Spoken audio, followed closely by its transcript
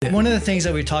One of the things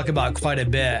that we talk about quite a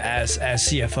bit as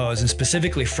CFOs, and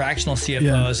specifically fractional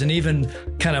CFOs, and even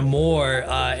kind of more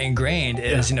ingrained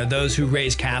is, those who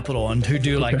raise capital and who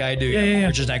do like I do,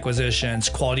 mergers and acquisitions,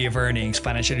 quality of earnings,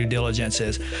 financial due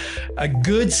diligences. A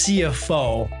good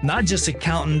CFO, not just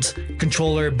accountant,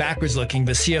 controller, backwards looking,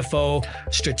 but CFO,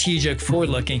 strategic, forward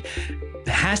looking,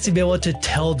 has to be able to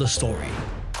tell the story.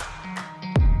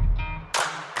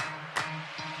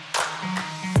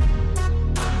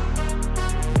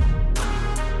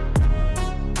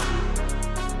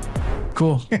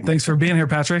 Cool. Thanks for being here,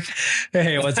 Patrick.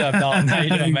 Hey, what's up, Dalton? How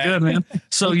you doing, man? Good, man.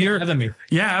 So you're having me.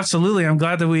 Yeah, absolutely. I'm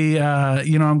glad that we,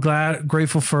 I'm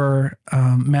grateful for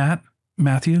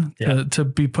Matthew to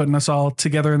be putting us all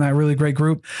together in that really great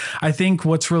group. I think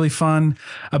what's really fun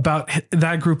about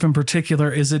that group in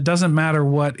particular is it doesn't matter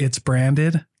what it's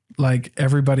branded. Like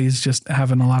everybody's just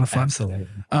having a lot of fun. Absolutely.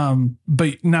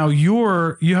 But now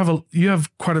you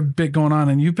have quite a bit going on,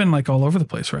 and you've been like all over the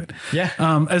place, right? Yeah.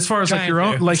 As far as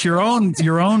your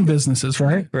own businesses,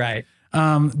 right? Right.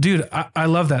 Dude, I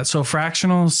love that. So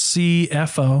fractional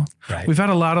CFO. Right. We've had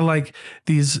a lot of like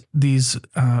these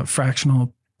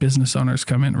fractional business owners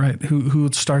come in, right? Who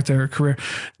would start their career.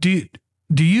 Do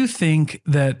you think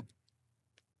that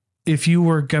if you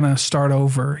were gonna start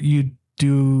over, you'd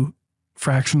do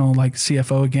fractional like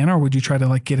CFO again, or would you try to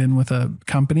like get in with a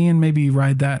company and maybe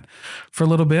ride that for a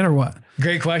little bit, or what?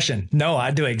 Great question. No,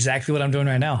 I do exactly what I'm doing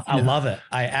right now. I love it.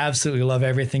 I absolutely love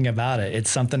everything about it.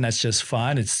 It's something that's just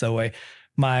fun. It's the way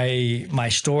my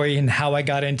story and how I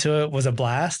got into it was a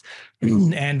blast.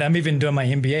 And I'm even doing my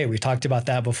MBA. We talked about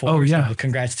that before. Oh, yeah. So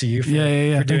congrats to you for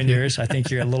for doing yours. I think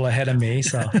you're a little ahead of me.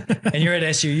 So, and you're at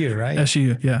SUU, right?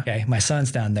 SUU, yeah. Okay. My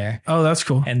son's down there. Oh, that's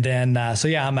cool. And then,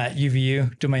 I'm at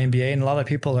UVU doing my MBA, and a lot of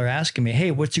people are asking me,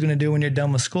 hey, what you going to do when you're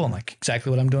done with school? I'm like,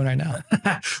 exactly what I'm doing right now.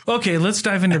 Okay. Let's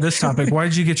dive into this topic.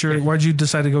 Why'd you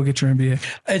decide to go get your MBA?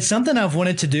 It's something I've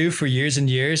wanted to do for years and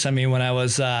years. I mean, when I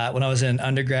was in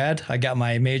undergrad, I got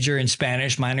my major in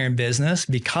Spanish, minor in business,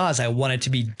 because I wanted to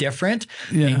be different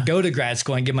and go to grad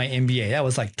school and get my MBA. That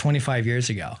was like 25 years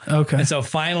ago. Okay. And so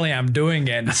finally I'm doing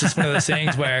it. It's just one of those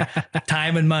things where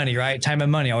time and money, right? Time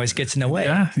and money always gets in the way.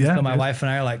 Yeah. So my wife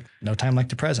and I are like, no time like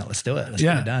the present. Let's do it. Let's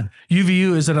get it done.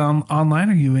 UVU, is it online?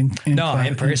 Or are you in No,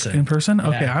 in person. In person?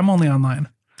 Okay. I'm only online.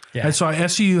 Yeah. So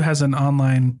SUU has an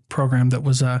online program that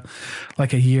was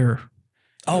like a year.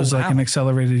 Oh, it was like an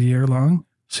accelerated year long.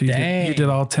 So you did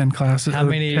all 10 classes. How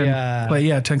many?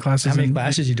 10 classes. How many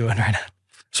classes you doing right now?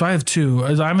 So I have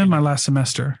 2. I'm in my last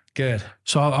semester. Good.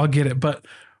 So I'll get it. But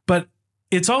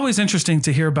it's always interesting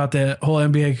to hear about the whole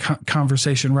MBA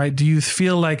conversation, right? Do you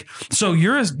feel like, so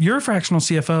you're a fractional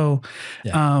CFO,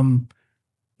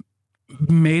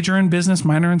 major in business,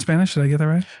 minor in Spanish. Did I get that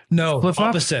right? No, flip-flop?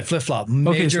 Opposite, flip-flop.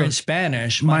 Major in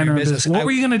Spanish, minor in business. What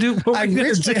were you going to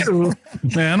do?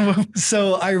 Man?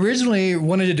 So I originally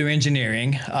wanted to do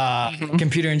engineering,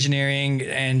 computer engineering,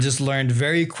 and just learned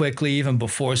very quickly, even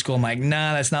before school. I'm like,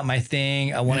 nah, that's not my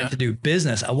thing. I wanted to do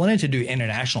business. I wanted to do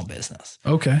international business.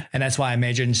 Okay. And that's why I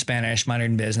majored in Spanish, minored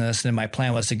in business. And my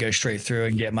plan was to go straight through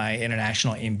and get my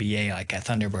international MBA, like at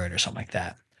Thunderbird or something like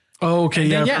that. Oh, okay.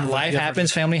 Then, life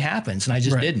happens, family happens. And I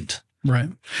just didn't. Right.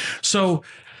 So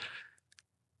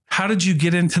how did you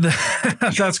get into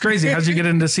that's crazy. How did you get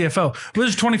into CFO? It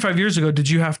was 25 years ago. Did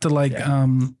you have to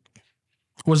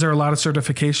was there a lot of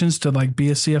certifications to like be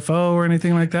a CFO or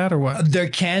anything like that, or what? There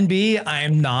can be.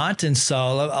 I'm not. And so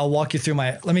I'll walk you through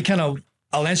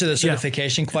I'll answer the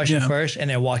certification question first and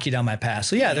then walk you down my path.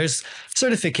 So there's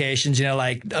certifications,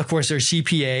 like, of course there's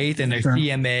CPA, then there's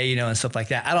CMA, and stuff like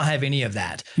that. I don't have any of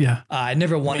that. Yeah. I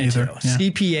never wanted to. Yeah.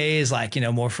 CPA is like,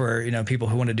 more for, people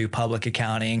who want to do public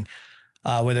accounting,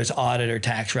 whether it's audit or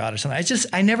tax route or something.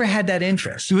 I never had that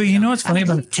interest. Well, you know what's funny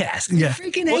about tests? Yeah. I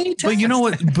freaking hate tests. But you know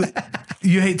what? But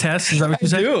you hate tests? Is that what you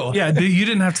said? I do. Yeah. You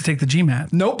didn't have to take the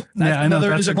GMAT. Nope. That's another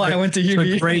reason why I went to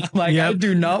UV. I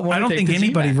do not want to take the GMAT. I don't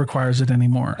think anybody requires it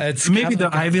anymore. It's maybe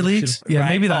the Ivy Leagues. Yeah.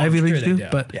 Maybe the Ivy Leagues do.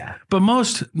 But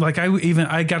most, like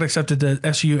I got accepted to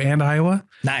SU and Iowa.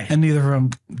 Nice. And neither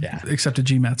of them accepted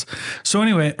GMATs. So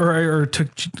anyway, or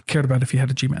cared about if you had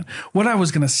a GMAT. What I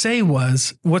was going to say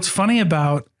was, what's funny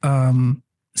about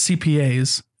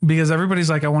CPAs, because everybody's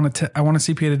like, I want a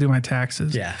CPA to do my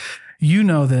taxes. Yeah. You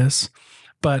know this,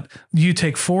 but you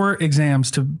take 4 exams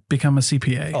to become a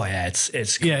CPA. Oh yeah.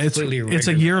 It's completely it's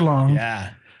a year long.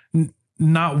 Yeah.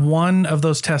 Not one of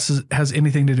those tests has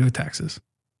anything to do with taxes.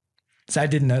 So I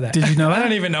didn't know that. Did you know that? I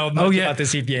don't even know much about the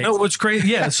CPA. No, what's great.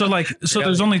 Yeah. So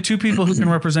there's only 2 people who can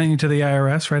represent you to the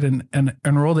IRS, right? An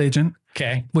enrolled agent.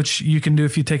 Okay. Which you can do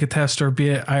if you take a test or be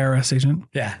an IRS agent.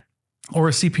 Yeah. Or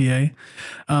a CPA.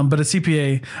 But a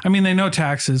CPA, I mean, they know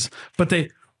taxes, but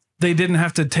they didn't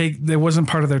have to it wasn't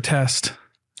part of their test.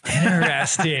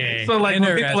 Interesting. So like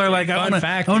when people are like, I want a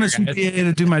CPA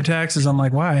to do my taxes. I'm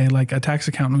like, why? Like a tax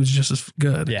accountant was just as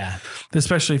good. Yeah.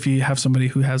 Especially if you have somebody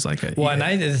who has like a. Well, and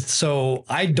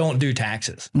I don't do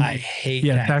taxes. Mm-hmm. I hate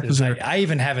taxes. I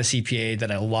even have a CPA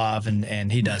that I love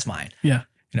and he does mine. Yeah.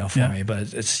 For me,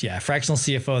 but it's fractional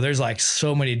CFO. There's like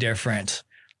so many different,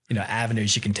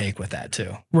 avenues you can take with that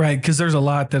too. Right. Cause there's a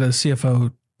lot that a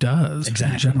CFO does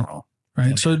in general.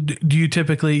 Right. So do you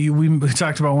typically, we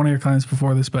talked about one of your clients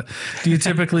before this, but do you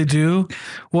typically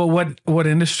what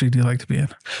industry do you like to be in?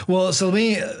 Well, so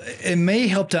it may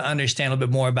help to understand a little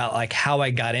bit more about like how I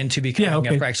got into becoming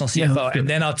a fractional CFO. And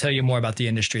then I'll tell you more about the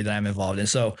industry that I'm involved in.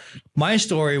 So my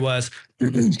story was,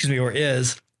 in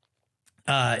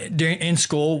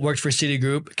school, worked for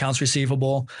Citigroup, accounts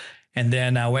receivable. And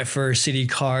then I went for Citi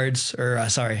Cards for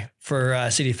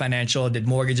Citi Financial, did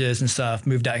mortgages and stuff,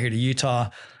 moved out here to Utah.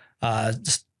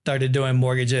 Started doing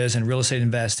mortgages and real estate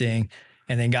investing,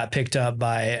 and then got picked up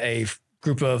by a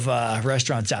group of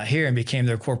restaurants out here and became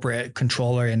their corporate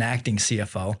controller and acting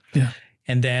CFO. Yeah.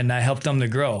 And then I helped them to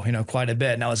grow, quite a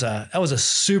bit. And that was a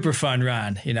super fun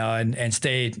run, and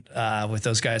stayed with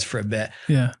those guys for a bit.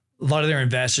 Yeah. A lot of their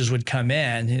investors would come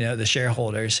in, the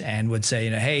shareholders, and would say,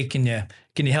 hey, can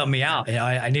you help me out?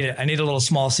 I need a little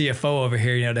small CFO over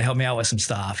here, to help me out with some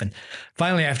stuff. And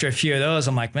finally, after a few of those,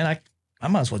 I'm like, man, I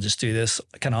might as well just do this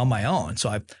kind of on my own. So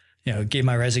I, gave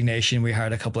my resignation. We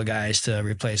hired a couple of guys to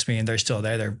replace me, and they're still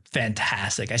there. They're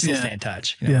fantastic. I still stay in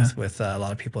touch, with a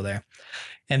lot of people there.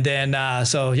 And then, I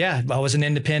was an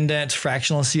independent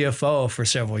fractional CFO for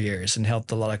several years and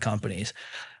helped a lot of companies.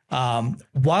 While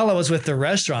I was with the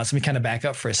restaurants, let me kind of back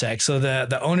up for a sec. So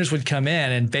the owners would come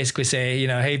in and basically say,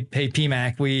 hey,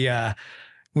 PMAC,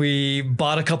 we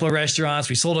bought a couple of restaurants,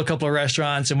 we sold a couple of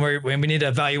restaurants, and we need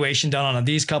a valuation done on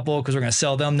these couple because we're going to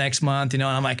sell them next month, and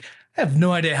I'm like, I have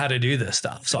no idea how to do this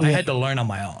stuff. So I had to learn on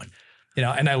my own,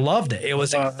 and I loved it. It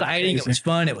was exciting. It was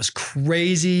fun. It was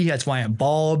crazy. That's why I'm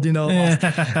bald,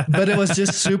 but it was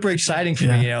just super exciting for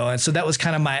me, and so that was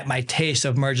kind of my taste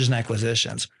of mergers and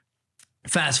acquisitions.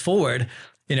 Fast forward,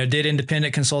 did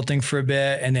independent consulting for a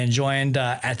bit, and then joined,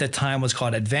 at the time was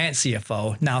called Advanced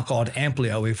CFO, now called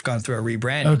Amplio. We've gone through a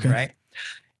rebranding, right?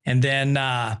 And then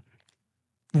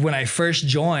when I first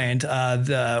joined,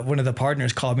 one of the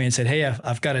partners called me and said, hey,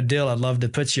 I've got a deal I'd love to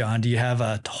put you on. Do you have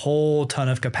a whole ton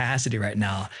of capacity right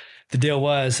now? The deal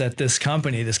was that this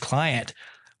company, this client,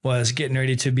 was getting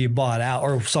ready to be bought out,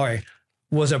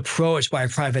 was approached by a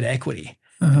private equity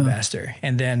investor.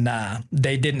 And then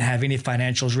they didn't have any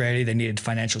financials ready. They needed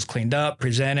financials cleaned up,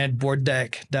 presented, board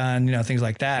deck done, things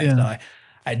like that. Yeah. So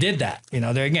I did that,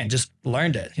 there again, just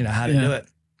learned it, how to do it.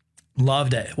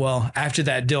 Loved it. Well, after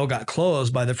that deal got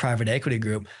closed by the private equity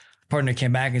group, partner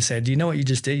came back and said, do you know what you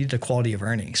just did? You did quality of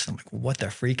earnings. I'm like, what the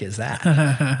freak is that?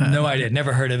 No idea.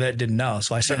 Never heard of it. Didn't know.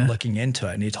 So I started looking into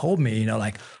it, and he told me,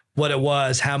 what it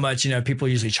was, how much, people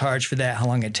usually charge for that, how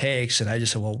long it takes. And I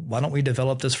just said, well, why don't we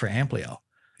develop this for Amplio?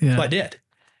 Yeah. So I did.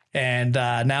 And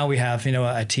now we have,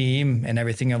 a team and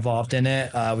everything involved in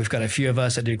it. We've got a few of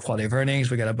us that do quality of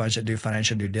earnings. We got a bunch that do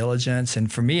financial due diligence.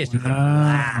 And for me, it's a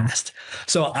blast.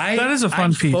 So that is a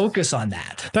fun piece. Focus on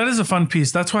that. That is a fun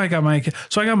piece. That's why I got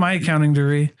my accounting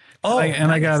degree. Oh,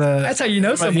 I got that's how you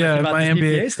know so much about my the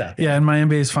MBA CPA stuff. Yeah. And my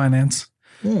MBA is finance.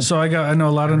 So I know a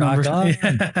lot of numbers.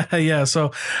 Yeah.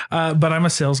 So, but I'm a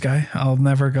sales guy. I'll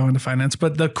never go into finance.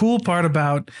 But the cool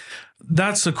part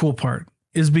that's the cool part.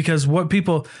 Is because what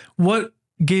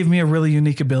gave me a really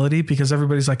unique ability, because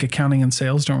everybody's like accounting and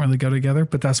sales don't really go together,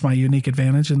 but that's my unique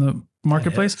advantage in the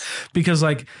marketplace. Because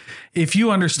like, if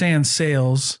you understand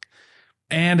sales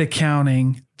and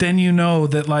accounting, then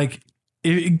that like,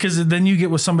 because then you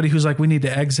get with somebody who's like, we need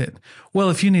to exit. Well,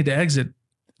 if you need to exit,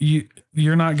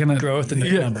 you're not going to growth and know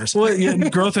your numbers. Well,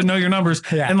 growth and know your numbers.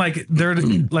 Yeah. And like, they're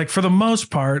like, for the most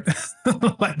part,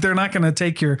 like they're not going to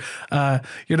take your, a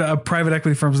private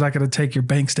equity firm is not going to take your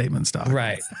bank statement stuff.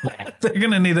 Right. They're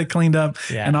going to need it cleaned up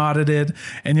and audited,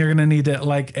 and you're going to need it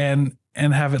like, and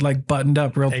have it like buttoned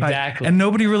up real tight. Exactly. And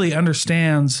nobody really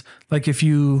understands, like if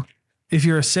you're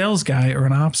a sales guy or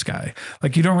an ops guy,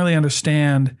 like you don't really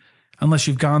understand unless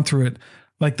you've gone through it,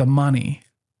 like the money,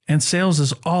 and sales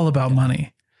is all about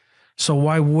money. So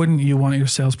why wouldn't you want your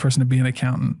salesperson to be an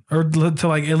accountant, or to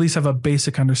like at least have a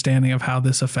basic understanding of how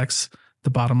this affects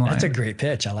the bottom line? That's a great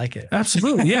pitch. I like it.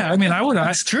 Absolutely. Yeah. I mean,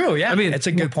 That's true. Yeah. I mean, it's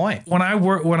a good point. When I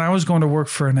was going to work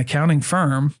for an accounting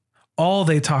firm, all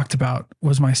they talked about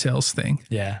was my sales thing.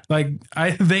 Yeah. Like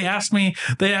they asked me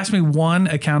one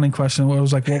accounting question. Where it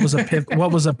was like,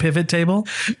 what was a pivot table?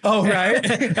 Oh, right.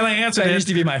 And I answered That it. used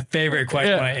to be my favorite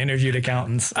question when I interviewed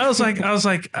accountants. I was like,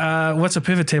 what's a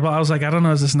pivot table? I was like, I don't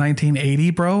know. Is this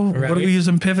 1980, bro? Right. What are we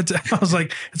using pivot? I was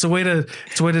like, it's a way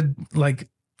to like,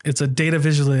 it's a data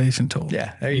visualization tool.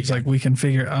 Yeah, there you go. Like we can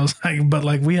figure. I was like, but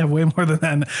like we have way more than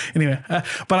that. Anyway,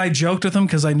 but I joked with him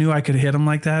because I knew I could hit him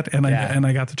like that, and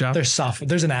I got the job.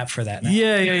 There's an app for that now.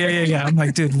 Yeah. I'm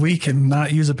like, dude, we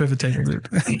cannot use a pivot table, dude.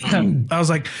 I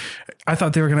was like, I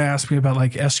thought they were going to ask me about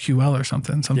like SQL or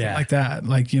something like that.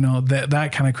 Like, you know,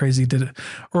 that kind of crazy did it.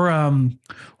 Or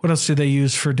what else do they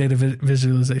use for data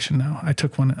visualization now? I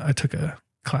took a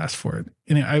class for it.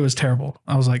 Anyway, it was terrible.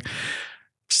 I was like,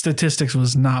 statistics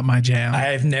was not my jam.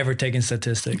 I've never taken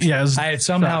statistics. Yeah, I had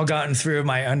somehow gotten through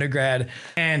my undergrad,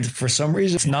 and for some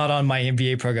reason, it's not on my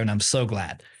MBA program. And I'm so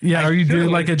glad. Yeah, are you doing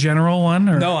like a general one?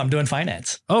 Or? No, I'm doing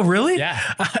finance. Oh, really? Yeah,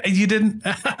 you didn't.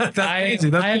 That's crazy.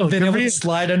 That's I have been able to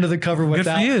slide under the cover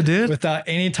without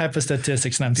any type of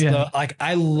statistics, and I'm still like,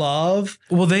 I love.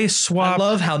 Well, they swap. I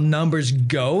love how numbers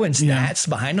go and stats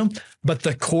behind them, but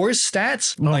the course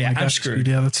stats. Oh yeah, I'm screwed.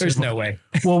 Yeah, there's no way.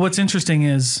 Well, what's interesting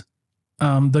is.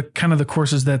 The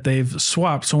courses that they've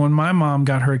swapped. So when my mom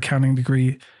got her accounting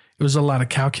degree, it was a lot of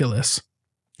calculus.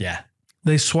 Yeah.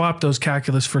 They swapped those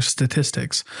calculus for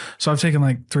statistics. So I've taken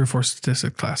like 3 or 4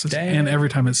 statistics classes. Dang. And every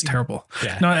time it's terrible.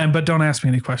 Yeah. But don't ask me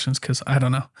any questions because I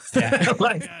don't know. Yeah.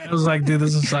 I was like, dude,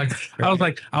 this is like, I was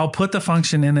like, I'll put the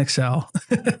function in Excel.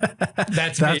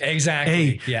 That's me. Exactly.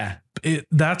 Hey, yeah.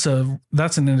 That's an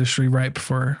industry ripe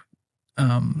for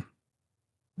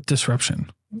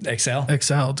disruption.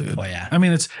 Excel, dude. Oh yeah. I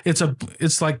mean,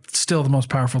 it's like still the most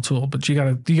powerful tool, but you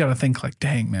gotta think like,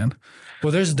 dang, man.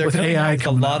 Well, there's AI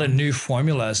a lot of new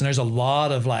formulas, and there's a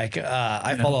lot of like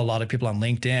I follow a lot of people on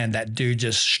LinkedIn that do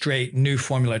just straight new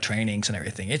formula trainings and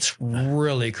everything. It's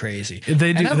really crazy.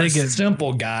 I'm a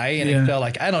simple guy, and it felt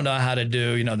like I don't know how to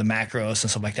do the macros and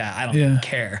stuff like that. I don't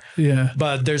care. Yeah.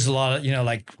 But there's a lot of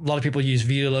like a lot of people use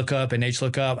VLOOKUP and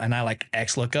HLOOKUP, and I like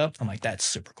XLOOKUP. I'm like, that's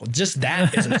super cool. Just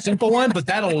that is a simple one, but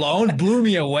that alone blew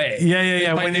me away. Yeah.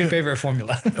 It's my new favorite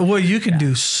formula. Well, you can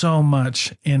do so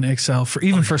much in Excel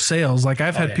for sales. Like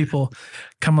I've had people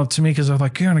come up to me because they're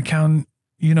like, you're an accountant,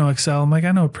 Excel. I'm like,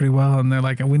 I know it pretty well. And they're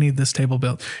like, we need this table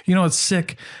built. It's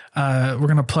sick. We're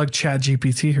going to plug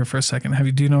ChatGPT here for a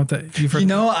second. Do you know what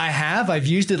that? I've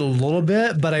used it a little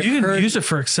bit, but you can use it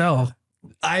for Excel.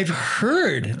 I've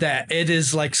heard that it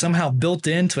is like somehow built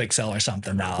into Excel or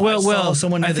something now. Well,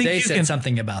 someone the other day said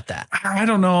something about that. I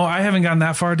don't know. I haven't gotten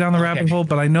that far down the rabbit hole,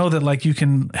 but I know that like you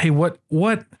can, hey,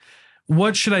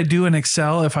 what should I do in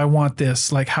Excel if I want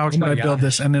this? Like, how should I build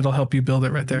this? And it'll help you build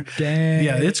it right there. Dang.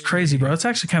 Yeah, it's crazy, bro. It's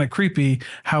actually kind of creepy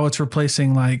how it's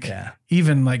replacing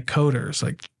even like coders.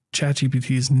 Like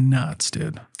ChatGPT is nuts,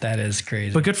 dude. That is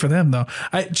crazy. But good for them, though.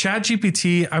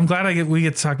 ChatGPT, I'm glad we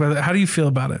get to talk about it. How do you feel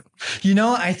about it?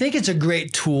 I think it's a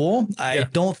great tool. I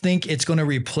don't think it's going to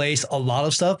replace a lot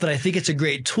of stuff, but I think it's a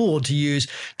great tool to use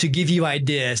to give you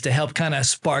ideas, to help kind of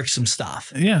spark some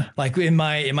stuff. Yeah. Like in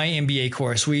my MBA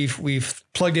course, we've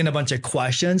plugged in a bunch of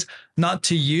questions, not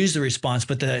to use the response,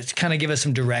 but to kind of give us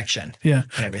some direction. Yeah.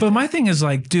 But my thing is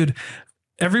like, dude,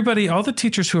 all the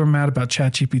teachers who are mad about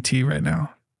ChatGPT right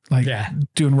now,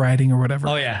 doing writing or whatever.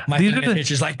 Oh yeah. My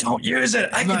teacher's like, don't use it.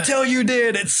 I can tell you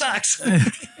did. It sucks.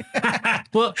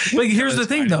 Well, but here's the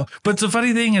thing though. But the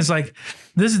funny thing is like,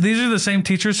 these are the same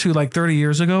teachers who like 30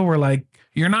 years ago were like,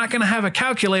 you're not going to have a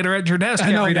calculator at your desk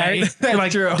every day. You're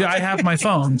like, I have my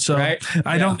phone. So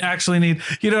I don't actually need,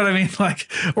 you know what I mean?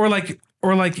 Like, or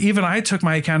like even I took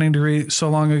my accounting degree so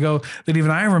long ago that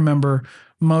even I remember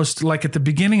most, like at the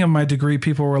beginning of my degree,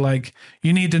 people were like,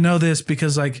 you need to know this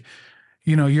because like,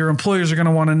 your employers are going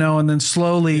to want to know, and then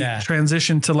slowly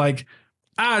transition to like,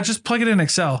 just plug it in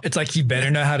Excel. It's like, you better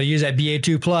know how to use that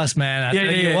BA2 plus, man. I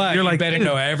tell you what, you better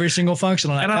know every single function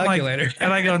on that calculator. Like,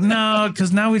 and I go, no,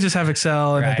 because now we just have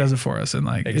Excel and it does it for us. And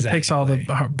like, it takes all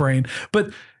the brain. But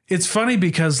it's funny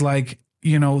because like,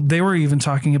 they were even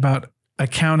talking about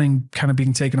accounting kind of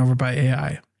being taken over by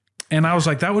AI. And I was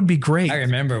like, that would be great. I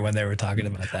remember when they were talking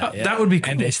about that. That would be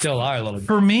cool. And they still are a little bit.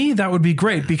 For me, that would be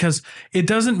great because it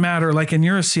doesn't matter. Like, and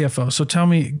you're a CFO. So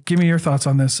give me your thoughts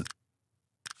on this.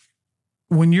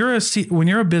 When you're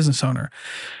a business owner,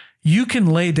 you can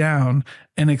lay down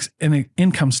an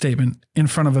income statement in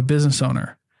front of a business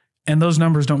owner, and those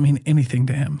numbers don't mean anything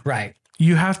to him. Right.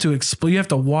 You have to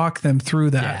walk them through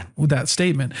that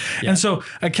statement. Yeah. And so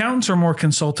accountants are more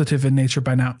consultative in nature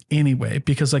by now anyway,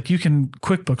 because like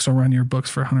QuickBooks will run your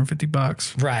books for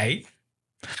 $150. Right.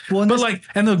 Well,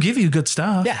 and they'll give you good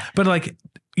stuff. Yeah. But like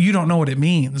you don't know what it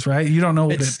means, right? You don't know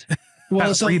what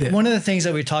Well, so one of the things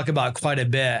that we talk about quite a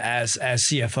bit as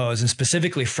CFOs, and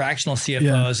specifically fractional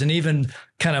CFOs, and even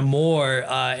kind of more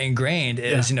ingrained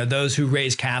is, those who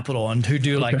raise capital and who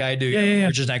do like I do,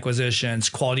 mergers and acquisitions,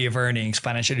 quality of earnings,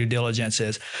 financial due diligence.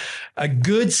 Is a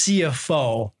good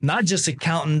CFO, not just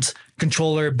accountant,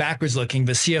 controller, backwards looking,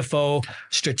 but CFO,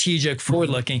 strategic, forward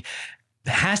looking,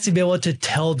 has to be able to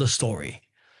tell the story.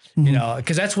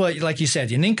 Because that's what, like you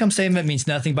said, an income statement means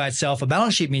nothing by itself. A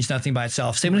balance sheet means nothing by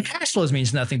itself. Statement of cash flows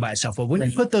means nothing by itself. But when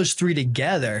you put those three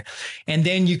together, and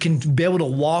then you can be able to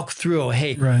walk through,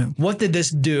 hey, what did this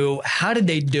do? How did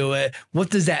they do it? What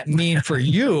does that mean for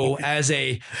you as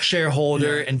a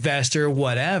shareholder, investor,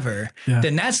 whatever?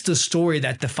 Then that's the story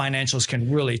that the financials can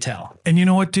really tell. And you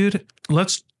know what, dude?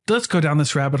 Let's go down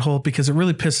this rabbit hole because it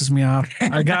really pisses me off.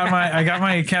 I got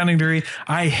my accounting degree.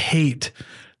 I hate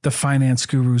the finance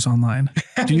gurus online.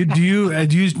 Do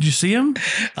you see them?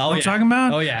 Oh, I'm talking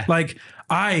about? Oh yeah. Like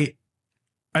I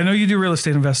know you do real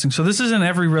estate investing. So this isn't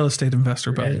every real estate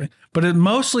investor, by the way, but it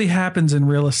mostly happens in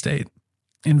real estate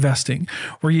investing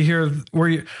where you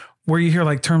hear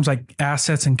like terms like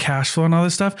assets and cash flow and all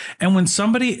this stuff. And when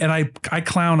somebody, and I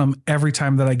clown them every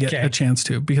time that I get a chance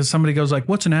to, because somebody goes like,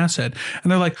 what's an asset?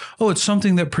 And they're like, oh, it's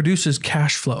something that produces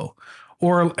cash flow.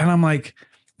 And I'm like,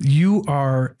 you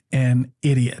are an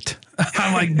idiot.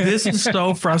 I'm like, this is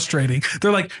so frustrating.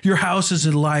 They're like, your house is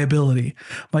a liability.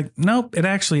 I'm like, nope, it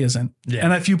actually isn't. Yeah.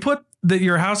 And if you put that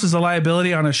your house is a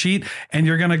liability on a sheet and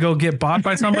you're going to go get bought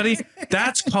by somebody,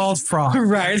 that's called fraud.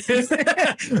 Right.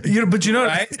 But you know,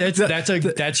 right?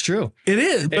 That's true. It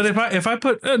is. But if I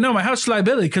put, no, my house is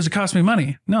liability because it cost me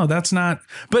money. No, that's not.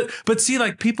 But see,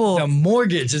 like people, the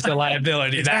mortgage is the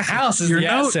liability. The house is the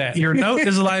asset. Your note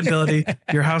is a liability.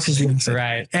 Your house is the asset.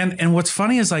 Right. And what's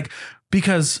funny is like,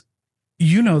 because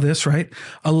you know this, right?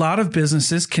 A lot of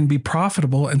businesses can be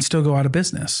profitable and still go out of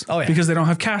business because they don't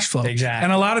have cash flow. Exactly.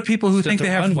 And a lot of people who think they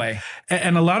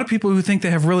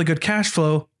have really good cash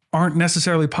flow aren't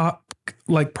necessarily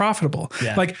profitable.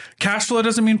 Yeah. Like cash flow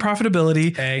doesn't mean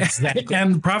profitability. Exactly.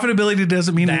 And profitability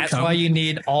doesn't mean that's income. Why you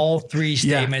need all three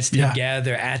statements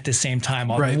together at the same time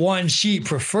on one sheet,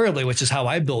 preferably, which is how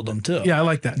I build them too. Yeah, I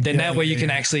like that. Then that way you can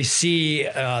actually see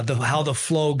how the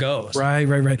flow goes.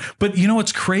 Right. But you know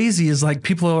what's crazy is like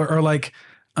people are like,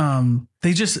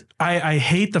 I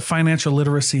hate the financial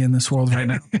literacy in this world right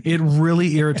now. It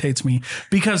really irritates me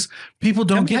because people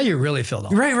don't get how you really feel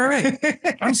though. Right.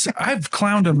 I've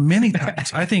clowned them many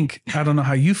times. I don't know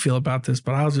how you feel about this,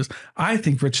 but I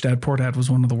think Rich Dad Poor Dad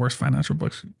was one of the worst financial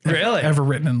books ever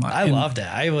written in life. I loved it.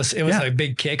 It was a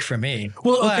big kick for me.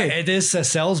 Well, but it is a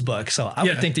sales book, so I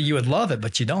would think that you would love it,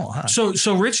 but you don't, huh?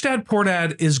 So Rich Dad Poor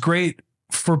Dad is great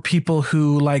for people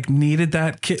who like needed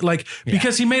that kid,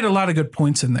 because he made a lot of good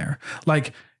points in there.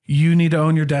 Like you need to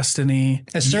own your destiny.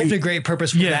 It served a great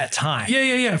purpose for that time.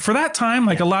 Yeah. For that time,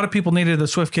 like a lot of people needed a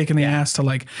swift kick in the ass to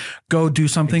like go do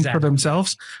something for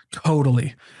themselves.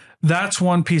 Totally. That's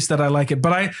one piece that I like it,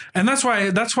 that's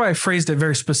why I phrased it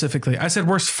very specifically. I said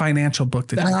worst financial book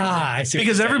to I see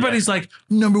because everybody's like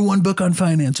number 1 book on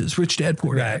finances, Rich Dad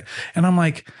Poor Dad, and I'm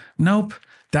like, nope.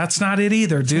 That's not it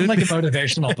either, dude. It's like a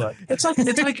motivational book. It's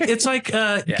like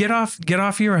get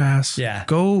off your ass. Yeah.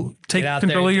 Go take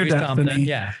control of your destiny. Something.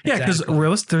 Yeah.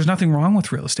 Because there's nothing wrong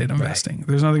with real estate investing. Right.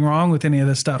 There's nothing wrong with any of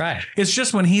this stuff. Right. It's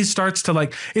just when he starts to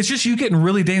it's just you get in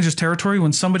really dangerous territory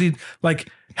when somebody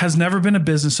has never been a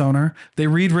business owner. They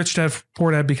read Rich Dad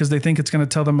Poor Dad because they think it's going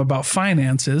to tell them about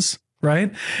finances.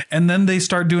 Right. And then they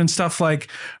start doing stuff like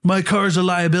my car's a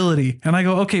liability. And I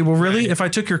go, okay, well, really, if I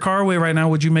took your car away right now,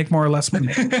 would you make more or less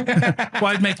money? Well,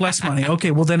 I'd make less money. Okay.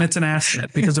 Well, then it's an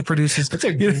asset because it produces. That's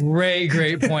a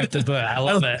great point to put. I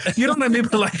love it. You know what I mean?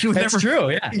 But you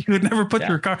would never put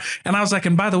your car. And I was like,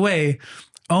 and by the way,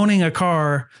 owning a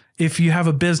car, if you have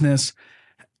a business,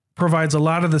 provides a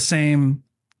lot of the same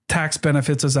tax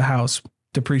benefits as a house.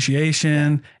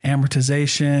 Depreciation,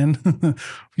 amortization,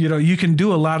 you can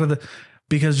do a lot of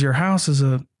because your house is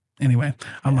anyway,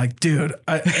 I'm like, dude,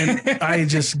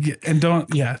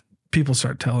 people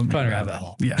start telling me. Fun rabbit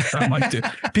hole. Yeah. I'm like, dude,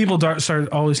 people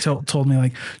told me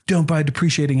like, don't buy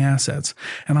depreciating assets.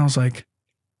 And I was like,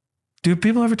 do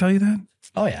people ever tell you that?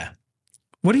 Oh yeah.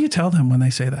 What do you tell them when they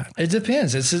say that? It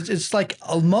depends. It's like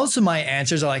most of my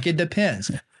answers are like, it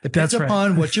depends. Depends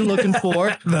upon what you're looking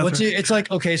for. It's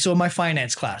like, okay, so in my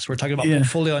finance class, we're talking about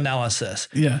portfolio analysis.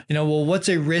 Yeah. Well, what's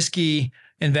a risky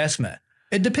investment?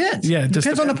 It depends. Yeah. It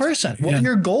depends on the person. What are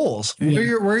your goals?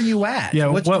 Where are you at? Yeah.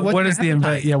 What is the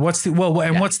investment? Yeah.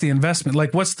 What's the investment?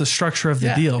 Like, what's the structure of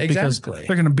the deal? Because they're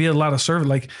going to be a lot of service.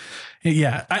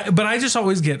 But I just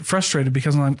always get frustrated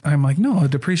because I'm like, no,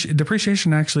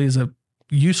 depreciation actually is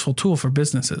useful tool for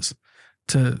businesses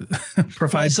to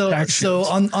provide. So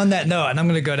on that note, and I'm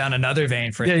going to go down another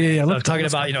vein for So talking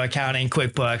about, accounting,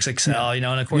 QuickBooks, Excel, and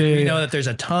of course we know that there's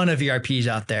a ton of ERPs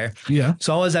out there. Yeah.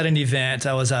 So I was at an event,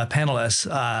 I was a panelist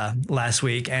last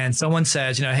week, and someone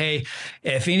says, hey,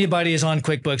 if anybody is on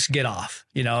QuickBooks, get off.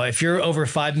 If you're over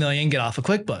 5 million, get off of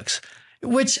QuickBooks.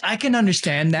 Which I can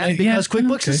understand that because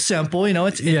QuickBooks is simple,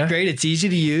 it's great, it's easy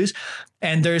to use.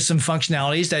 And there's some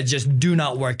functionalities that just do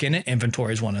not work in it.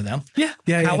 Inventory is one of them. Yeah.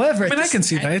 However, I can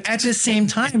see that. At the same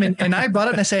time, and I brought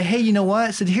it and I say, hey, you know what?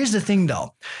 I said, here's the thing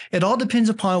though. It all depends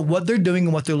upon what they're doing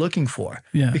and what they're looking for.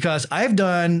 Yeah. Because I've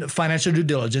done financial due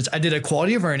diligence. I did a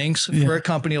quality of earnings for a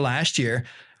company last year.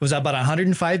 It was about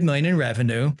 105 million in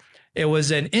revenue. It was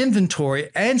an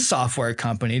inventory and software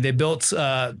company. They built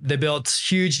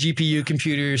huge GPU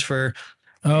computers for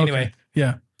anyway.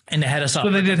 Yeah. And they had a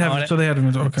software. So they had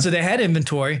inventory. Okay. So they had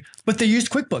inventory, but they used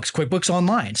QuickBooks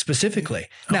Online specifically.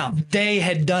 Now they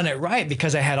had done it right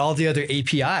because they had all the other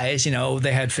APIs,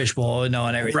 they had Fishbowl, and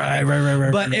everything.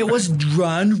 Right. But it was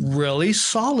run really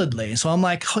solidly. So I'm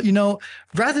like,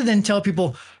 rather than tell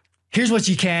people, here's what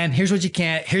you can, here's what you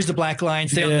can't, here's the black line,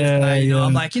 stay on this side.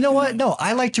 I'm like, you know what? No,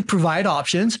 I like to provide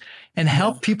options and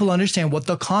help people understand what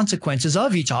the consequences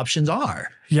of each options are.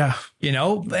 Yeah.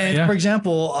 For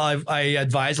example, I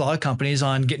advise a lot of companies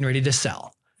on getting ready to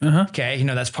sell. Okay.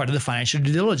 That's part of the financial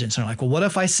due diligence. And I'm like, well, what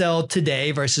if I sell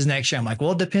today versus next year? I'm like,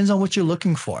 well, it depends on what you're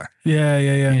looking for. Yeah.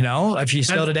 If you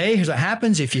sell today, here's what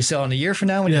happens. If you sell in a year from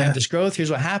now, when you have this growth,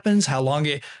 here's what happens, how long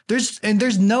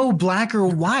there's no black or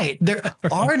white. There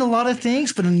are in a lot of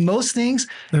things, but in most things,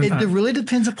 it really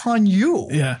depends upon you.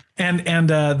 Yeah. And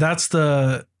that's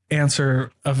the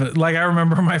answer of it. Like I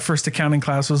remember my first accounting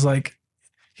class was like,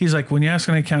 he's like, when you ask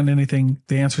an accountant anything,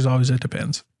 the answer is always, it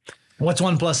depends. What's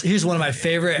 1 plus? Here's one of my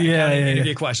favorite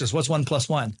interview questions. What's 1 +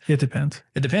 1? It depends.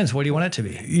 It depends. What do you want it to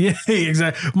be? Yeah,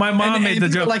 exactly. My mom made the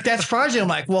joke. Like, that's fraudulent. I'm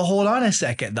like, well, hold on a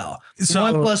second, though.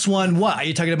 So, 1 + 1, what? Are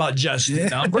you talking about just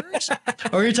numbers?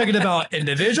 Or are you talking about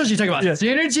individuals? Are you talking about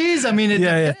synergies? I mean, it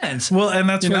depends. Well, and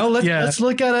that's let's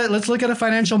look at a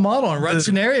financial model and run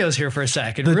scenarios here for a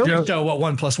second. Really show what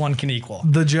 1 + 1 can equal.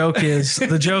 The joke is,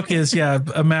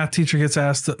 a math teacher gets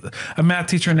asked, a math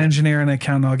teacher, an engineer, and an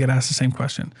accountant all get asked the same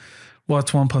question.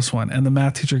 What's 1 + 1? And the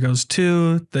math teacher goes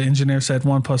 2. The engineer said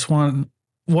 1 + 1.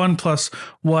 1 plus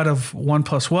what of 1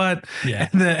 plus what? Yeah.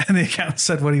 And the accountant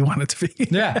said, what do you want it to be?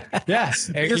 Yeah. Yes.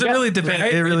 Because it really depends.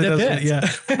 Right? It really does.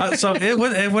 Yeah. So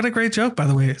what a great joke, by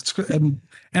the way. It's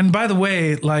and by the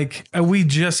way, like we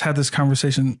just had this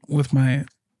conversation with my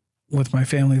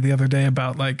family the other day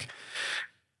about like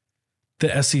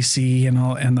the SEC and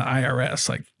the IRS.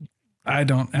 Like I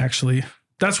don't actually.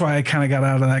 That's why I kind of got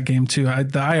out of that game too.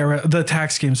 The IRS, the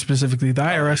tax game specifically, the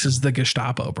IRS is the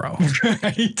Gestapo, bro.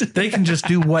 Right? They can just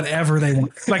do whatever they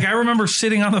want. Like I remember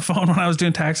sitting on the phone when I was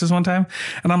doing taxes one time,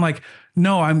 and I'm like,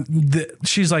 "No,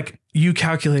 she's like, you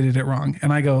calculated it wrong,"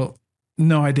 and I go,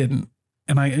 "No, I didn't."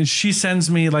 And she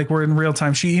sends me, like we're in real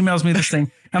time. She emails me this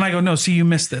thing, and I go, "No, see, you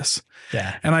missed this."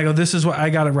 Yeah. And I go, "This is what I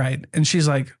got it right," and she's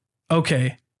like,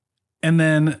 "Okay." And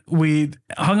then we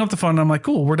hung up the phone and I'm like,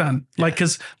 cool, we're done. Yeah. Like,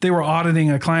 cause they were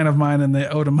auditing a client of mine and they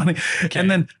owed him money. Okay.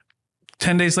 And then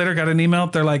 10 days later, got an email.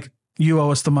 They're like, you owe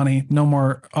us the money. No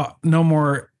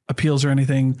more appeals or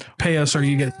anything. Pay us or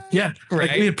you get, right.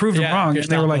 Like we had proved them wrong. And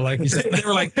they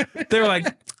were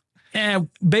like,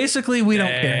 basically we don't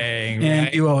care.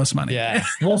 And you owe us money. Yeah.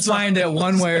 We'll find it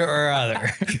one way or other.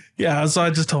 Yeah. So I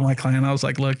just told my client, I was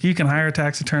like, look, you can hire a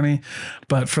tax attorney,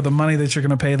 but for the money that you're going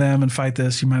to pay them and fight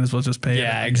this, you might as well just pay it.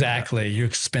 Yeah, exactly.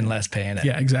 You spend less paying it.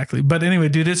 Yeah, exactly. But anyway,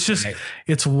 dude, it's just,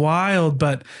 it's wild.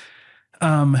 But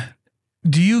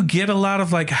do you get a lot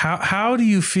of like, how do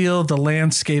you feel the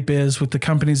landscape is with the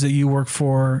companies that you work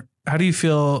for? How do you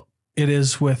feel it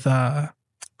is with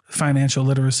financial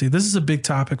literacy? This is a big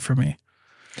topic for me.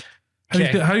 How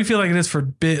do you feel like it is for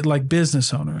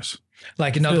business owners?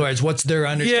 Like in other words, what's their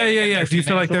understanding? Yeah. Do you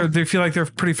feel like they're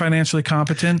pretty financially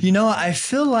competent? I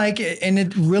feel like, and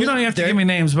it really, you don't have to give me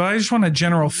names, but I just want a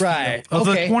general feel of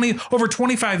the over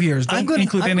 25 years. I'm going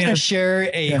to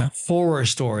share a horror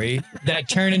story that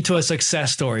turned into a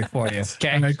success story for you.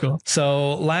 Okay. All right, cool.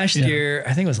 So last year,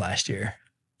 I think it was last year.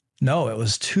 No, it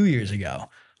was 2 years ago.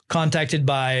 Contacted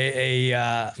by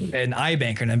an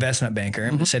iBanker, an investment banker,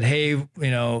 mm-hmm. said, hey,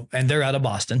 and they're out of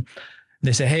Boston.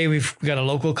 They say, hey, we've got a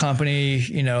local company,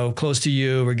 close to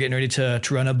you. We're getting ready to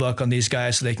run a book on these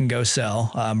guys so they can go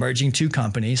sell, merging 2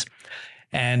 companies,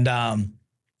 and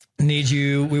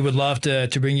we would love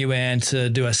to bring you in to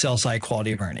do a sell side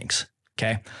quality of earnings.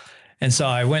 Okay. And so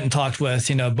I went and talked with,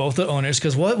 both the owners,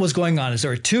 because what was going on is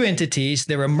there were 2 entities,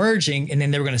 they were merging, and then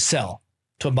they were going to sell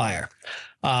to a buyer.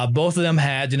 Both of them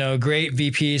had, great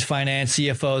VPs, finance,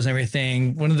 CFOs, and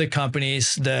everything. One of the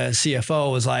companies, the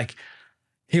CFO was like,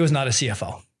 he was not a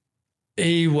CFO.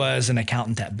 He was an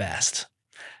accountant at best.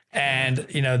 And,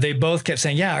 they both kept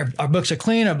saying, yeah, our books are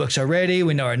clean. Our books are ready.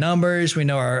 We know our numbers. We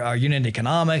know our unit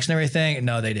economics and everything.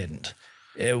 No, they didn't.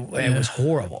 It was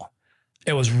horrible.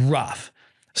 It was rough.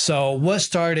 So what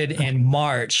started in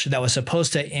March that was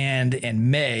supposed to end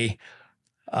in May,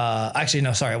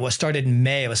 what started in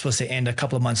May, it was supposed to end a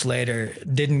couple of months later,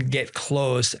 didn't get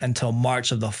closed until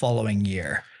March of the following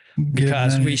year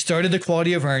because we started the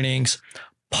quality of earnings,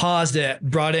 paused it,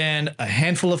 brought in a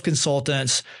handful of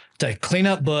consultants to clean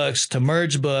up books, to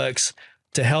merge books,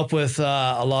 to help with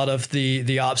a lot of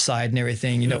the ops side and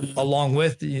everything, along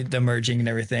with the merging and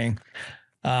everything.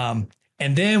 And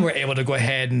then we're able to go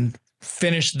ahead and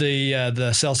finish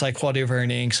the sell side quality of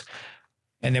earnings.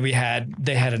 And then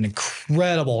they had an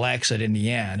incredible exit in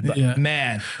the end. But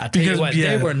man, I tell you what,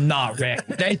 they were not ready.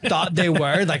 They thought they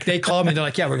were. Like they called me, they're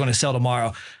like, yeah, we're going to sell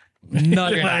tomorrow. No,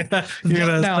 you're not. You're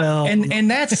gonna sell. And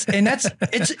that's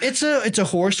it's a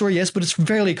horror story, yes, but it's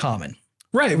fairly common.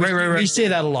 Right. We say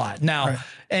that a lot now.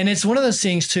 And it's one of those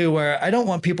things too, where I don't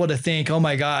want people to think, oh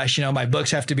my gosh, my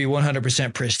books have to be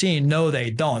 100% pristine. No, they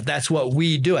don't. That's what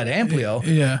we do at Amplio.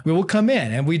 Yeah. We will come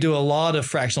in and we do a lot of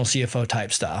fractional CFO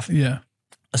type stuff. Yeah.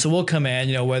 So we'll come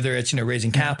in, whether it's,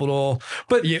 raising capital,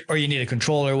 or you need a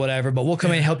controller or whatever, but we'll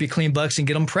come in and help you clean books and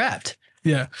get them prepped.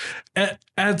 Yeah.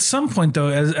 At some point though,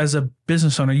 as a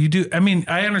business owner, you do,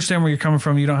 I understand where you're coming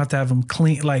from. You don't have to have them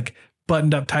clean, like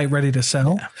buttoned up tight, ready to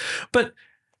sell, but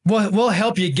we'll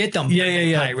help you get them.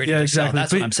 Tight, ready to sell.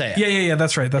 That's what I'm saying. Yeah.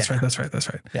 That's right.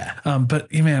 Yeah.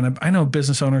 But man, I know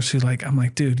business owners who I'm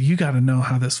like, dude, you got to know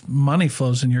how this money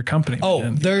flows in your company. Oh,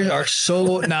 man. there are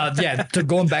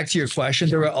going back to your question,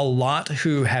 there are a lot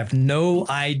who have no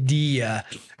idea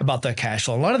about their cash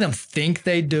flow. A lot of them think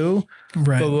they do.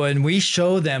 Right. But when we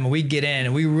show them, we get in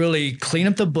and we really clean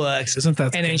up the books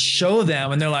then show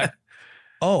them and they're like,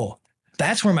 oh,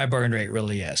 that's where my burn rate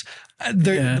really is.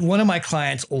 One of my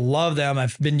clients love them.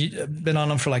 I've been on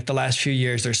them for like the last few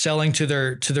years. They're selling to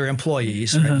their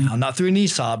employees right now, not through an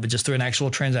ESOP, but just through an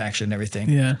actual transaction and everything.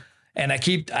 Yeah. And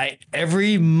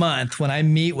every month when I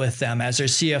meet with them as their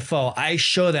CFO, I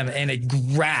show them in a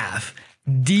graph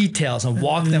details and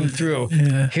walk them through.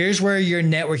 Yeah. Here's where your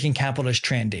networking capital is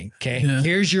trending. Okay. Yeah.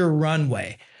 Here's your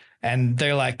runway. And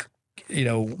they're like,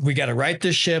 we got to right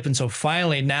this ship. And so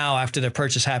finally now after the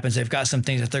purchase happens, they've got some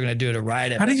things that they're going to do to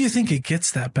ride it. How do you think it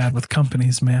gets that bad with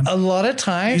companies, man? A lot of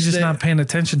times you're just not paying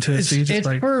attention to it. So it's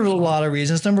for a lot of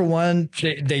reasons. Number one,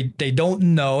 they don't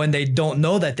know, and they don't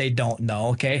know that they don't know.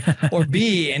 Okay. Or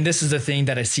B, and this is the thing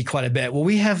that I see quite a bit. Well,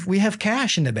 we have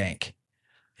cash in the bank.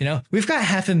 We've got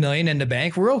 $500,000 in the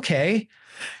bank. We're okay.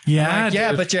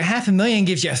 Yeah. But your $500,000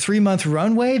 gives you a 3-month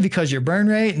runway because your burn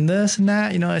rate and this and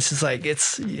that, it's just like,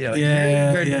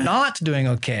 you're not doing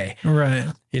okay.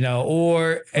 Right. There's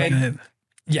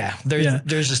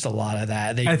just a lot of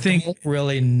that. They don't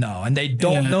really know, and they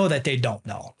don't know that they don't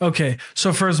know. Okay.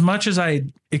 So for as much as I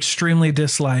extremely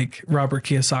dislike Robert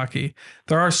Kiyosaki,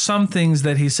 there are some things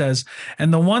that he says.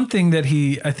 And the one thing that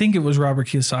I think it was Robert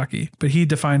Kiyosaki, but he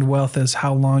defined wealth as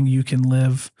how long you can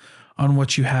live on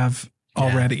what you have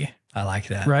already. I like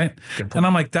that. Right. And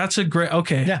I'm like, that's a great,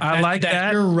 I like that.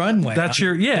 That's your runway. That's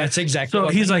that's exactly so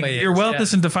what he's like, your wealth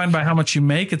isn't defined by how much you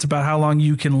make. It's about how long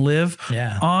you can live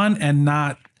on and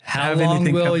not how long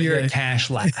will your cash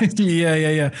last?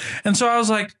 Yeah. And so I was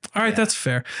like, all right, that's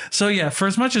fair. So for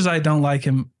as much as I don't like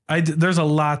him, there's a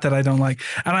lot that I don't like.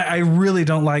 And I really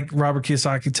don't like Robert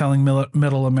Kiyosaki telling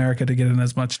middle America to get in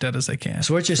as much debt as they can.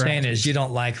 So what you're saying is you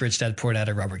don't like Rich Dad Poor Dad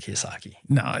or Robert Kiyosaki?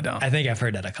 No, I don't. I think I've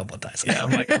heard that a couple of times. Yeah,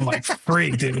 I'm like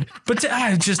freak, dude. But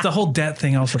just the whole debt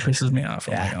thing also pisses me off.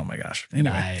 I'm like, oh my gosh.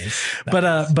 Anyway. Nice.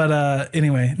 But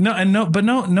anyway, no. I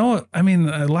mean,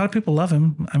 a lot of people love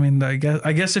him. I mean, I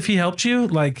guess if he helped you,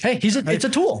 like, hey, it's a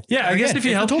tool. Yeah, I guess if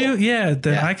he helped you,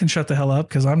 then I can shut the hell up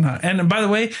because I'm not. And by the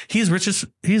way, he's rich as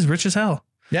hell.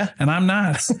 Yeah. And I'm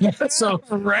not. So,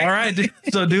 right. All right. Dude,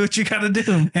 so do what you got to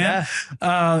do, man. Yeah.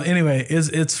 Anyway,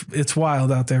 it's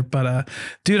wild out there, but,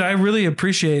 dude, I really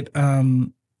appreciate,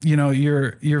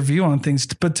 your view on things,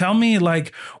 but tell me,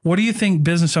 like, what do you think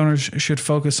business owners should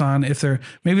focus on if they're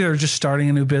just starting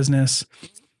a new business,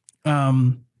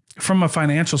 from a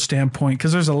financial standpoint?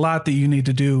 Cause there's a lot that you need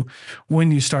to do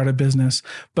when you start a business,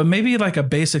 but maybe like a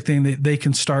basic thing that they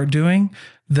can start doing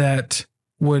that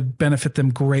would benefit them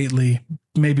greatly,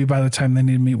 maybe by the time they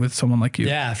need to meet with someone like you.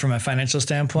 Yeah. From a financial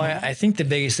standpoint, I think the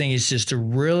biggest thing is just to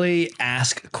really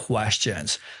ask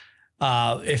questions.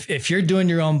 if you're doing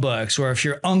your own books, or if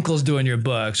your uncle's doing your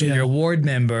books, or your ward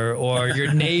member or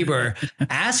your neighbor,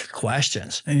 ask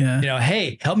questions.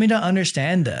 Hey, help me to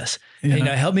understand this.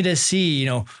 Help me to see,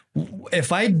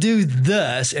 if I do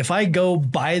this, if I go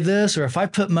buy this, or if I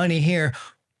put money here,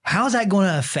 how's that going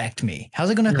to affect me? How's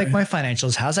it going to affect my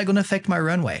financials? How's that going to affect my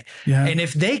runway? And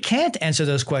if they can't answer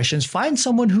those questions, find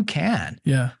someone who can.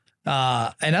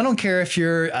 And I don't care if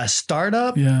you're a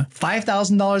startup,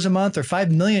 $5,000 a month or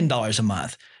 $5 million a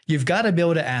month, you've got to be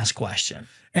able to ask questions.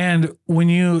 And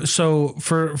so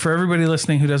for everybody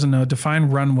listening who doesn't know, define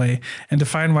runway and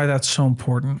define why that's so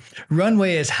important.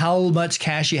 Runway is how much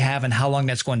cash you have and how long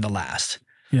that's going to last.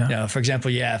 For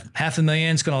example, you have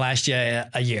 $500,000, it's going to last you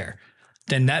a year.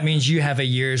 Then that means you have a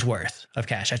year's worth of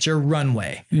cash. That's your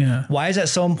runway. Why is that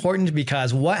so important?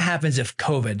 Because what happens if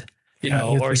COVID,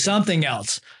 or something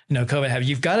else, COVID have,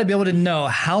 you've got to be able to know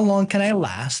how long can I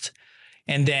last?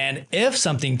 And then if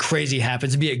something crazy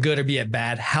happens, be it good or be it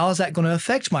bad, how is that going to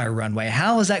affect my runway?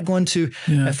 How is that going to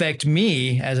affect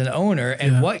me as an owner?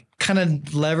 And what kind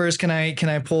of levers can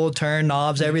I pull, turn,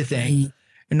 knobs, everything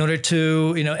in order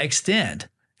to, extend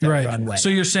that runway? So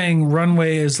you're saying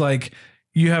runway is like,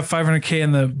 you have $500K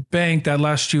in the bank that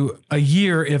lasts you a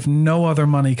year if no other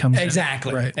money comes in.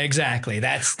 Exactly.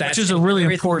 That's which is a really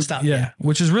important stuff.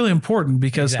 Which is really important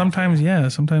because sometimes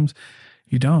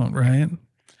you don't, right?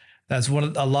 That's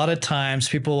a lot of times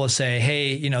people will say,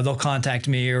 hey, they'll contact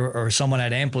me or someone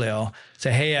at Amplio,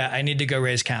 say, hey, I need to go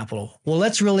raise capital. Well,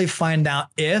 let's really find out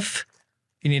if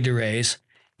you need to raise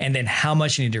and then how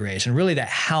much you need to raise. And really that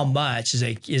how much is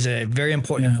a very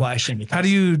important question. How do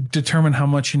you determine how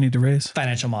much you need to raise?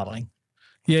 Financial modeling.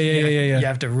 Yeah. You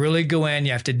have to really go in,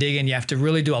 you have to dig in, you have to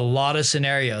really do a lot of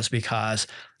scenarios because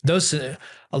a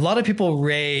lot of people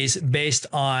raise based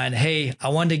on, hey, I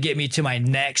want to get me to my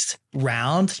next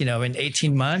round, in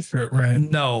 18 months. Right.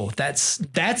 No, that's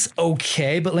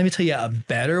okay. But let me tell you a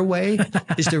better way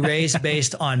is to raise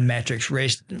based on metrics,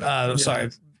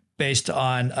 based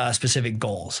on specific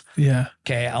goals.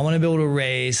 Okay. I want to be able to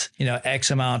raise, X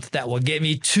amount that will get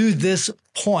me to this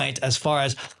point as far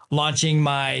as launching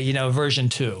my, version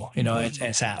 2,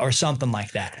 or something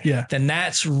like that. Then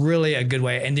that's really a good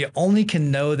way. And you only can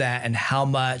know that and how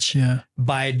much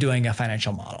by doing a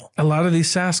financial model. A lot of these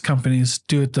SaaS companies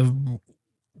do it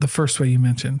the first way you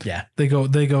mentioned. They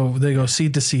go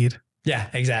seed to seed. Yeah,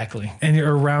 exactly. And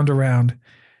you're round to round.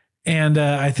 And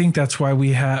I think that's why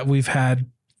we've had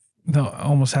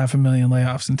almost 500,000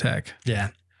 layoffs in tech.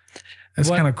 It's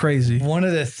kind of crazy. One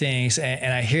of the things,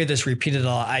 and I hear this repeated a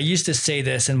lot. I used to say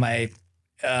this in my,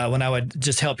 when I would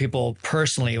just help people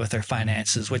personally with their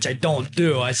finances, which I don't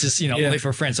do. It's just, only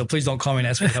for friends. So please don't call me and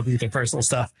ask me to help you with their personal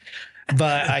stuff.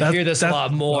 But I hear this a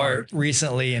lot more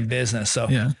recently in business. So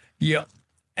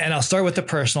and I'll start with the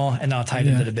personal and I'll tie it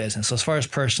into the business. So as far as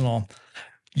personal,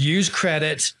 use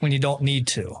credit when you don't need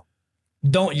to.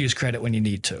 Don't use credit when you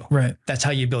need to. Right. That's how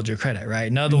you build your credit, right?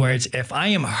 In other words, if I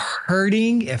am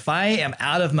hurting, if I am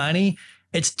out of money,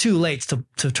 it's too late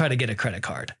to try to get a credit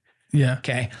card.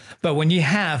 Okay. But when you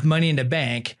have money in the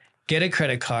bank, get a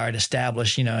credit card,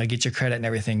 establish, get your credit and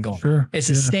everything going. It's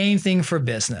the same thing for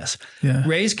business.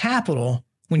 Raise capital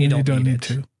when you don't need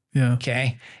to.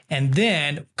 Okay. And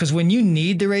then, because when you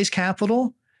need to raise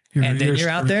capital you're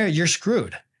out there, you're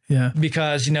screwed.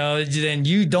 Because, then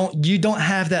you don't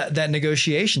have that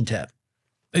negotiation tip.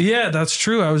 Yeah, that's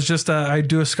true. I was just, I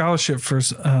do a scholarship for,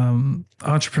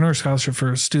 entrepreneur scholarship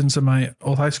for students in my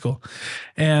old high school.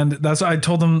 And that's what I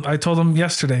told them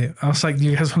yesterday. I was like,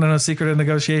 you guys want to know a secret of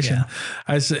negotiation?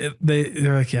 I said,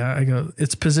 they're like, I go,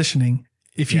 it's positioning.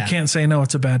 If you can't say no,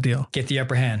 it's a bad deal. Get the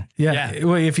upper hand.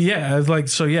 Well, if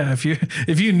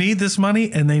you need this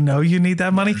money and they know you need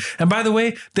that money. And by the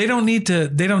way, they don't need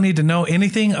to know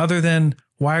anything other than,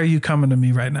 why are you coming to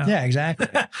me right now? Yeah, exactly.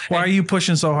 Why are you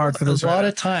pushing so hard for this? A lot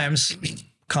of times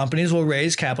companies will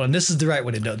raise capital, and this is the right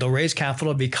way to do it. They'll raise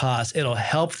capital because it'll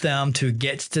help them to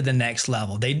get to the next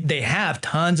level. They have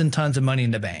tons and tons of money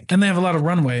in the bank. And they have a lot of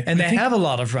runway.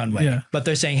 But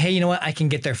they're saying, hey, you know what? I can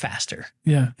get there faster.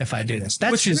 If I do this.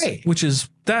 That's great.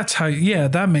 That's how,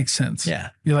 that makes sense.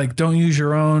 You're like, don't use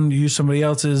your own, use somebody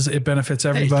else's. It benefits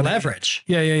everybody. Hey, leverage.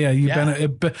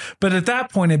 But at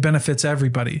that point, it benefits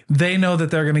everybody. They know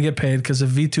that they're going to get paid because if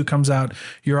V2 comes out,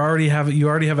 you already have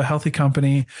a healthy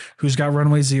company who's got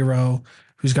runway 0,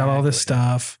 who's got all this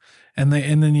stuff. And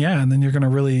then you're going to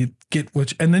really get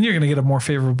and then you're going to get a more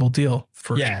favorable deal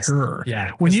for sure.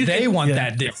 When they want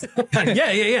that deal.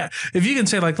 If you can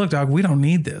say like, look, dog, we don't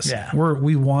need this.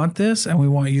 We want this and we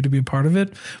want you to be a part of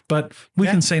it, but we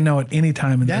can say no at any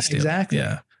time in this deal. Exactly.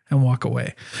 And walk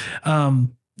away.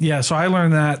 So I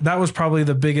learned that was probably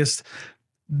the biggest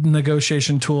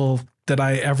negotiation tool that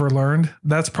I ever learned.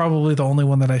 That's probably the only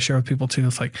one that I share with people too.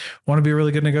 It's like, want to be a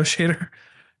really good negotiator?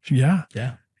 Yeah.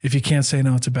 Yeah. If you can't say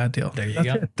no, it's a bad deal. There you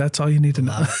go. It. That's all you need to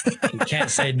know. You can't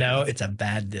say no, it's a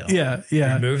bad deal. Yeah.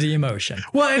 Yeah. Remove the emotion.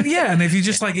 Well, and if you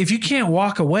just like, if you can't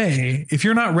walk away, if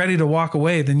you're not ready to walk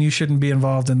away, then you shouldn't be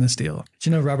involved in this deal. Do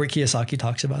you know Robert Kiyosaki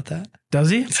talks about that?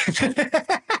 Does he?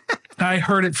 I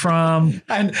heard it from,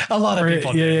 and a lot of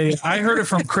people. Yeah. I heard it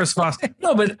from Chris Voss.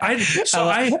 No, but I'm just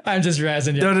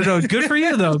razzing you. No. Good for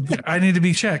you though. I need to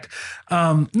be checked.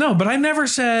 No, but I never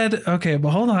said, okay, but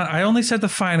hold on. I only said the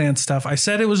finance stuff. I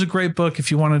said it was a great book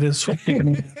if you wanted to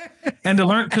and to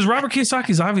learn, because Robert Kiyosaki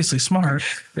is obviously smart.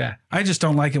 Yeah. I just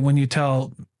don't like it when you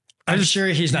tell. I'm sure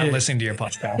he's not listening to your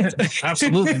podcast.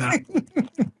 Absolutely not.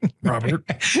 Robert.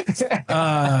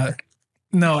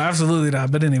 No, absolutely not.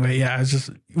 But anyway, yeah, it's just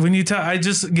when you tell, I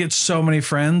just get so many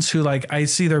friends who like, I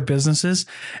see their businesses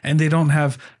and they don't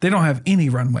have any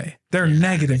runway. They're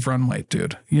negative runway,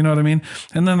 dude. You know what I mean?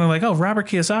 And then they're like, oh, Robert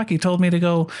Kiyosaki told me to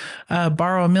go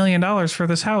borrow $1 million for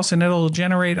this house and it'll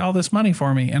generate all this money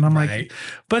for me. And I'm like,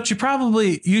 but you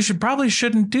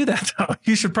shouldn't do that though.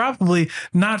 You should probably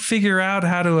not figure out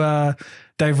how to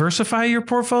diversify your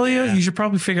portfolio. You should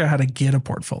probably figure out how to get a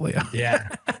portfolio. Yeah.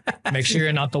 Make sure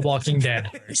you're not the Walking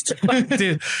Dead first.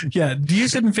 Dude, yeah. You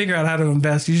shouldn't figure out how to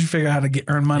invest. You should figure out how to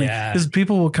earn money. Because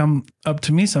people will come up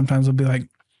to me sometimes and be like,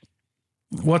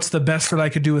 what's the best that I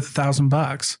could do with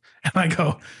 $1,000? And I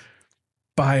go,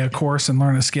 buy a course and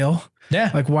learn a skill.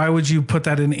 Yeah. Like, why would you put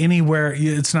that in anywhere?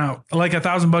 It's not like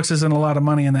 $1,000 isn't a lot of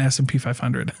money in the S&P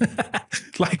 500.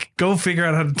 Like, go figure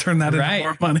out how to turn that into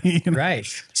more money. You know? Right.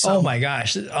 So, oh my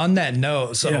gosh. On that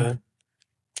note,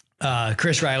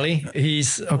 Chris Riley,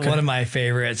 he's one of my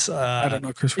favorites. I don't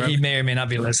know Chris Riley. He may or may not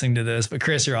be listening to this, but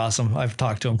Chris, you're awesome. I've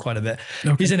talked to him quite a bit.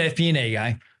 He's an FP&A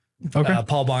guy.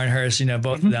 Paul Barnhurst,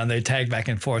 both of them, they tag back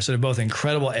and forth. So they're both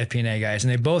incredible FP&A guys,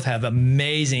 and they both have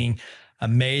amazing,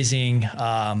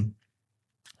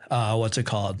 what's it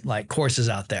called? Like courses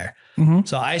out there.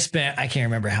 So I can't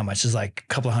remember how much, it's like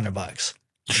a couple of $100.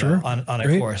 Sure. On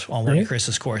a course, on one of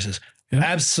Chris's courses. Yeah.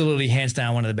 Absolutely, hands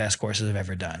down, one of the best courses I've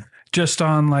ever done. Just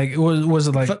on like, was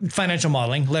it like financial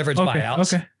modeling, leverage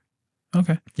buyouts?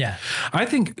 Okay. Yeah. I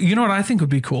think, what I think would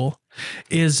be cool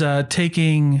is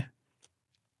taking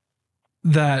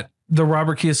the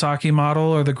Robert Kiyosaki model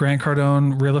or the Grant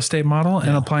Cardone real estate model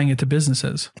and applying it to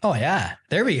businesses. Oh yeah.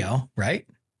 There we go. Right.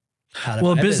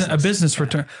 Well, a business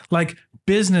return, like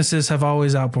businesses have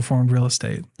always outperformed real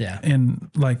estate in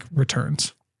like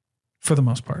returns for the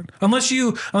most part, unless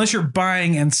you're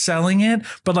buying and selling it,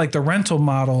 but like the rental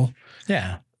model,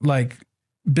 like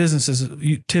businesses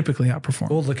you typically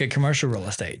outperform. Well, look at commercial real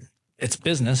estate. It's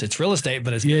business, it's real estate,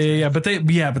 but it's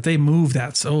but they move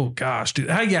that. So gosh, dude.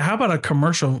 How about a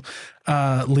commercial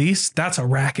lease? That's a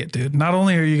racket, dude. Not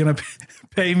only are you going to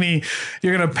pay me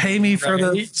for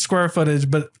the square footage,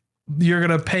 but you're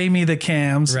going to pay me the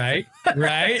cams. Right.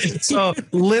 So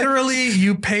literally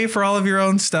you pay for all of your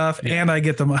own stuff and I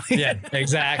get the money. Yeah,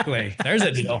 exactly. There's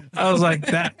a deal. I was like,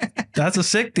 that's a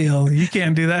sick deal. You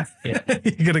can't do that. Yeah.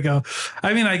 You're going to go.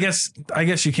 I mean, I guess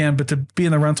you can, but to be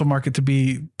in the rental market, to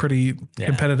be pretty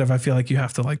competitive, I feel like you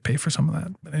have to like pay for some of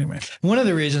that. But anyway. One of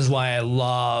the reasons why I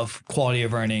love quality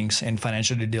of earnings and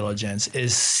financial due diligence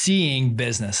is seeing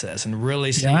businesses and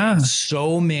really seeing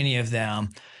so many of them,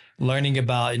 learning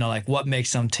about, like what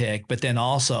makes them tick, but then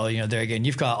also, there again,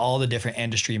 you've got all the different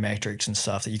industry metrics and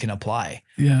stuff that you can apply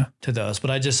to those.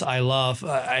 But I love,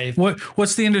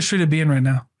 what's the industry to be in right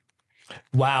now?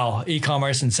 Wow.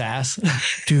 E-commerce and SaaS.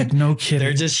 Dude, no kidding.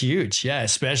 They're just huge. Yeah.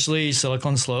 Especially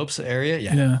Silicon Slopes area.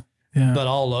 Yeah. But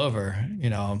all over,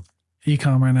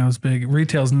 E-com right now is big.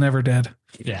 Retail's never dead.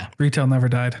 Yeah. Retail never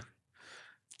died.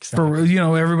 Exactly.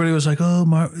 For, everybody was like, oh,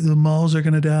 the malls are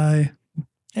going to die.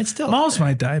 It's still malls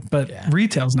might die, but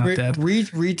retail's not dead.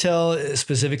 Retail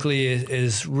specifically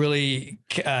is really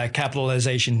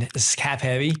capitalization. It's cap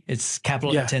heavy. It's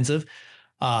capital intensive.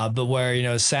 But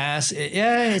where SaaS,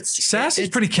 SaaS is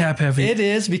pretty cap heavy. It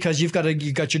is, because you got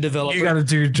your developer. You got to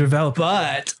do your developer.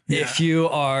 But if you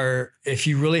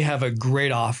really have a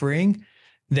great offering,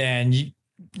 then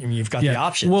you've got the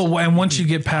options. Well, and once you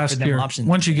get past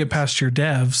your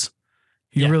devs.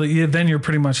 Then you're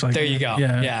pretty much like, there you go.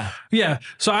 Yeah.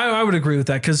 So I would agree with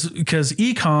that because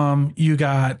e-com, you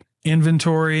got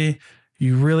inventory,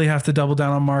 you really have to double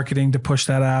down on marketing to push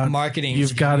that out. Marketing.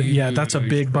 You've got it. That's a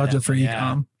big budget for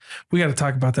e-com. We got to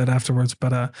talk about that afterwards,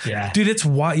 but dude, it's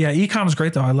e-com is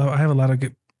great though. I have a lot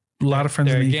of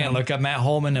friends. There again, look up Matt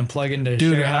Holman and plug into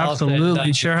Sharehouse.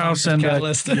 Absolutely. Sharehouse and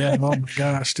Catalyst. oh my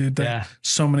gosh, dude.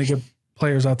 So many good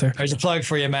players out there. There's a plug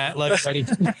for you, Matt. Love you, buddy.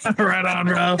 Right on,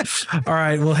 bro. All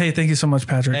right. Well, hey, thank you so much,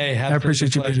 Patrick. Hey, I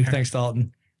appreciate you being here. Thanks,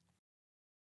 Dalton.